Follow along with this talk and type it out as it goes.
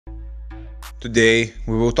Today,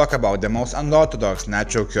 we will talk about the most unorthodox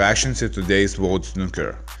natural cue actions in today's world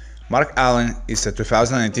snooker. Mark Allen is a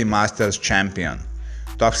 2019 Masters champion,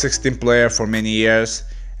 top 16 player for many years,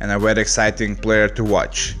 and a very exciting player to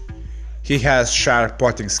watch. He has sharp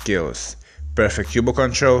potting skills, perfect cue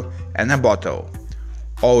control, and a bottle.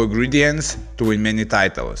 All ingredients to win many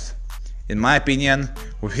titles. In my opinion,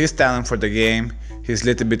 with his talent for the game, he's a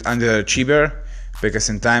little bit underachiever because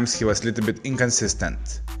in times he was a little bit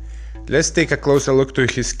inconsistent. Let's take a closer look to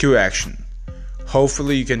his cue action.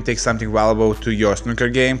 Hopefully you can take something valuable to your snooker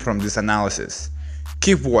game from this analysis.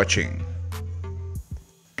 Keep watching.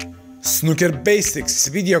 Snooker Basics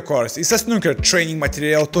video course is a snooker training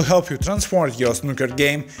material to help you transform your snooker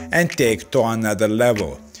game and take to another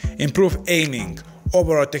level. Improve aiming,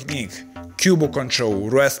 overall technique, cue control,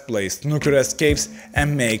 rest plays, snooker escapes,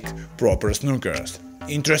 and make proper snookers.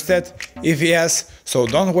 Interested? If yes, so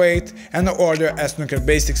don't wait and order a Snooker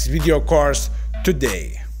Basics video course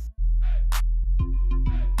today.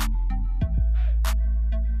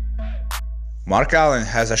 Mark Allen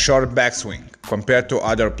has a short backswing compared to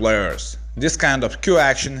other players. This kind of cue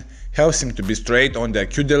action helps him to be straight on the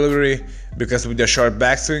cue delivery because with the short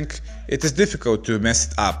backswing it is difficult to mess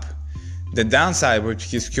it up. The downside with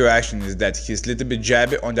his cue action is that he's a little bit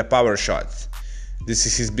jabby on the power shots. This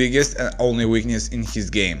is his biggest and only weakness in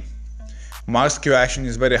his game. Mark's cue action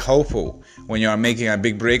is very helpful when you are making a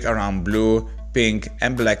big break around blue, pink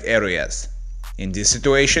and black areas. In this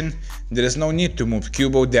situation, there is no need to move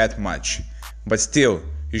cue ball that much, but still,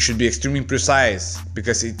 you should be extremely precise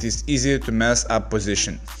because it is easy to mess up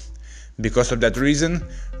position. Because of that reason,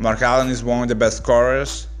 Mark Allen is one of the best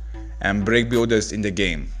scorers and break builders in the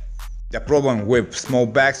game. The problem with small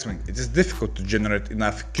backswing, it is difficult to generate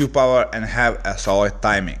enough cue power and have a solid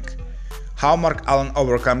timing. How Mark Allen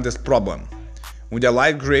overcome this problem? With a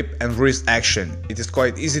light grip and wrist action, it is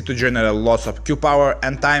quite easy to generate lots of cue power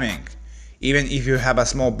and timing, even if you have a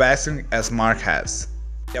small backswing as Mark has.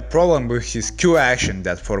 The problem with his cue action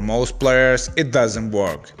that for most players it doesn't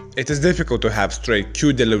work. It is difficult to have straight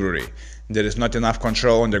cue delivery. There is not enough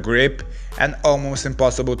control on the grip and almost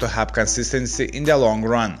impossible to have consistency in the long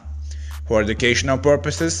run. For educational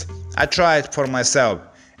purposes, I tried for myself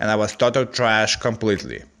and I was total trash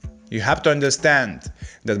completely. You have to understand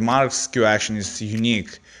that Mark's cue action is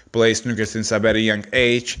unique, plays snooker since a very young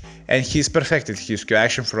age, and he's perfected his cue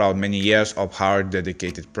action throughout many years of hard,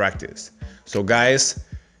 dedicated practice. So guys,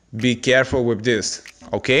 be careful with this,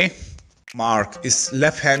 okay? Mark is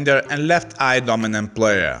left-hander and left-eye dominant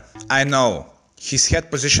player. I know, his head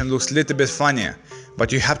position looks a little bit funny,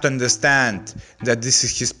 but you have to understand that this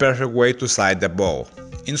is his perfect way to slide the ball.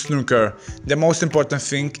 In snooker, the most important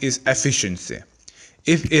thing is efficiency.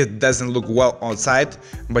 If it doesn't look well outside,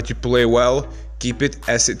 but you play well, keep it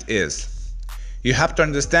as it is. You have to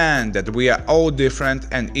understand that we are all different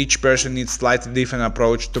and each person needs slightly different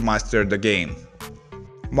approach to master the game.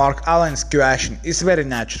 Mark Allen's cue action is very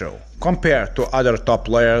natural. Compared to other top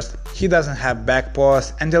players, he doesn't have back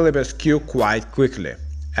paws and delivers cue quite quickly.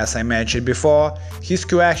 As I mentioned before, his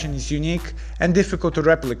cue action is unique and difficult to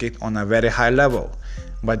replicate on a very high level,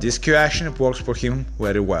 but this cue action works for him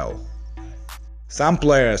very well. Some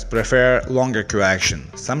players prefer longer cue action,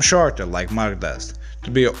 some shorter like Mark does.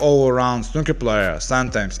 To be an all-around snooker player,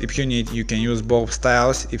 sometimes if you need, you can use both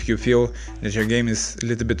styles if you feel that your game is a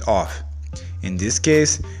little bit off. In this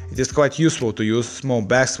case, it is quite useful to use small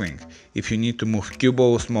backswing if you need to move cue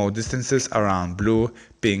ball small distances around blue,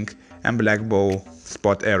 pink and black ball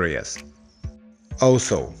spot areas.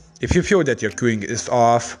 Also, if you feel that your cueing is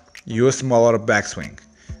off, use smaller backswing,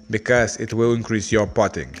 because it will increase your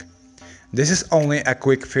potting. This is only a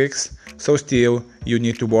quick fix, so still you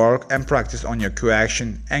need to work and practice on your cue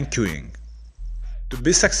action and cueing. To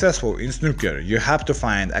be successful in snooker, you have to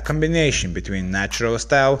find a combination between natural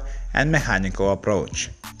style and mechanical approach.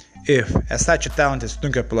 If such a talented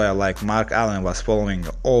snooker player like Mark Allen was following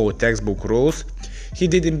all textbook rules, he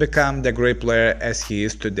didn't become the great player as he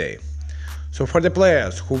is today. So for the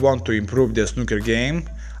players who want to improve their snooker game,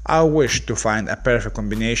 I wish to find a perfect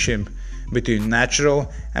combination between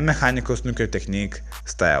natural and mechanical snooker technique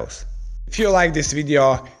styles. If you like this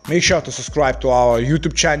video, make sure to subscribe to our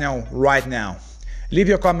YouTube channel right now. Leave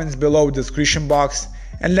your comments below the description box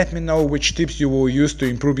and let me know which tips you will use to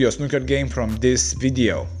improve your snooker game from this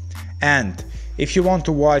video. And if you want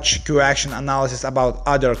to watch cue action analysis about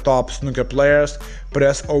other top snooker players,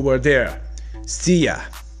 press over there. See ya!